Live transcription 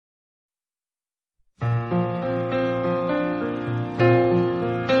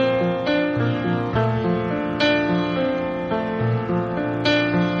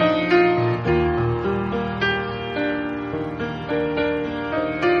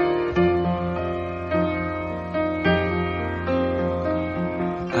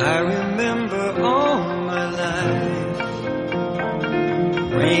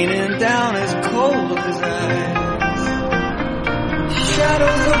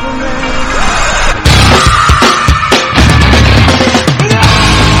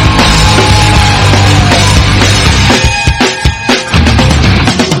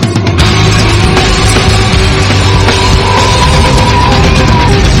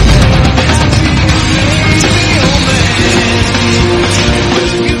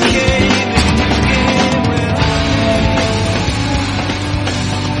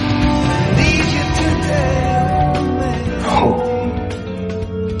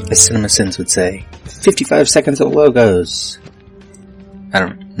as CinemaSins would say, 55 seconds of logos. I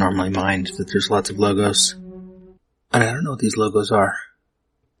don't normally mind that there's lots of logos. And I don't know what these logos are.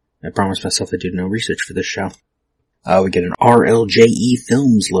 I promised myself I'd do no research for this show. We get an RLJE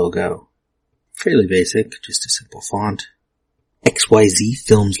Films logo. Fairly basic, just a simple font. XYZ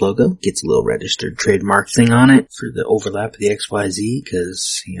Films logo gets a little registered trademark thing on it for the overlap of the XYZ,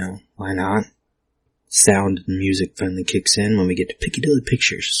 because, why not? Sound and music finally kicks in when we get to Piccadilly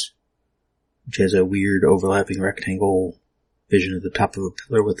Pictures, which has a weird overlapping rectangle vision of the top of a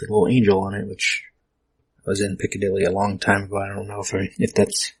pillar with a little angel on it, which I was in Piccadilly a long time ago. I don't know if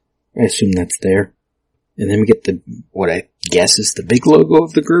that's, I assume that's there. And then we get what I guess is the big logo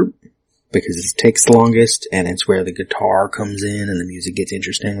of the group, because it takes the longest, and it's where the guitar comes in and the music gets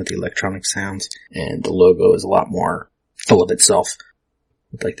interesting with the electronic sounds, and the logo is a lot more full of itself,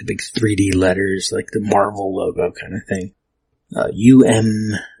 with like the big 3D letters, like the Marvel logo kind of thing.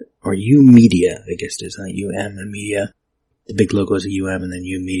 UM, or U Media, I guess it is, not UM and Media. The big logo is a UM and then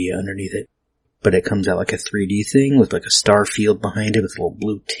U Media underneath it. But it comes out like a 3D thing with like a star field behind it with a little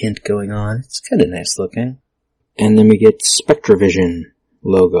blue tint going on. It's kind of nice looking. And then we get Spectravision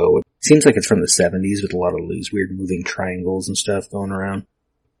logo. It seems like it's from the 70s with a lot of these weird moving triangles and stuff going around.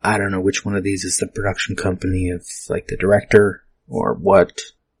 I don't know which one of these is the production company of like the director or what.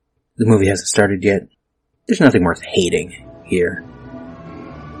 The movie hasn't started yet. There's nothing worth hating here.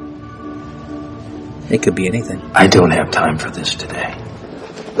 It could be anything. I don't have time for this today.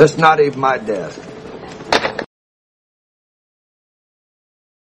 That's not even my desk.